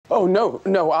Oh, no,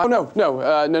 no, no, no,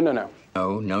 no, no, no.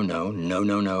 No, no, no, no,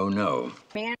 no, no, no.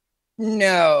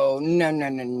 No, no, no, no,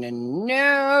 no, no,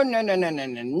 no, no, no, no,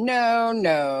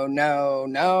 no, no,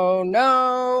 no, no,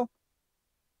 no,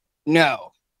 no,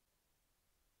 no,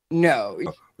 no.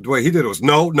 The way he did it was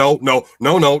no, no, no,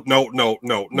 no, no, no, no,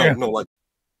 no, no, no, like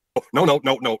no, no,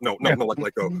 no, no, no, no, no,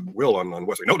 like Will on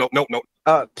Wesley. No, no, no, no.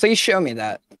 Please show me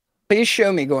that. Please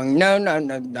show me going no, no,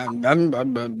 no, no,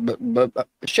 no,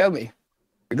 show me.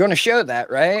 You're going to show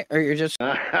that, right? Or you're just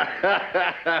well,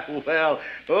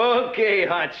 okay,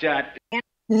 hotshot.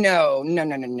 No, no,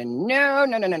 no, no, no, no,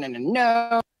 no, no, no, no, no,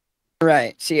 no.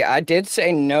 Right. See, I did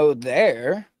say no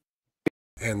there.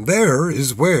 And there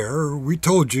is where we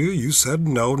told you you said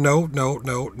no, no, no,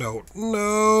 no, no,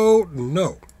 no,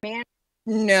 no. No,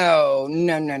 no, no,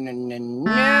 no, no, no, no, no,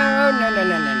 no, no,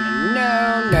 no, no,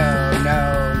 no,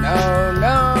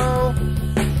 no,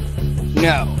 no,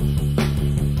 no.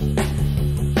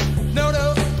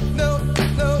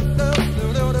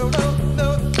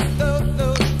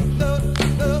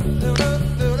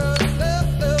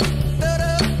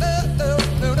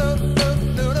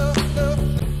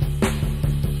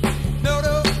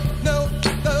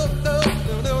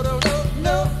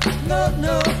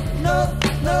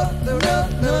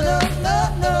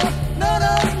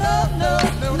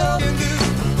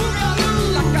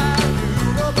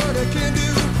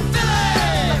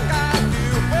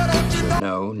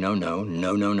 No, no, no,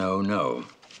 no, no, no, no.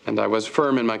 And I was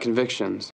firm in my convictions.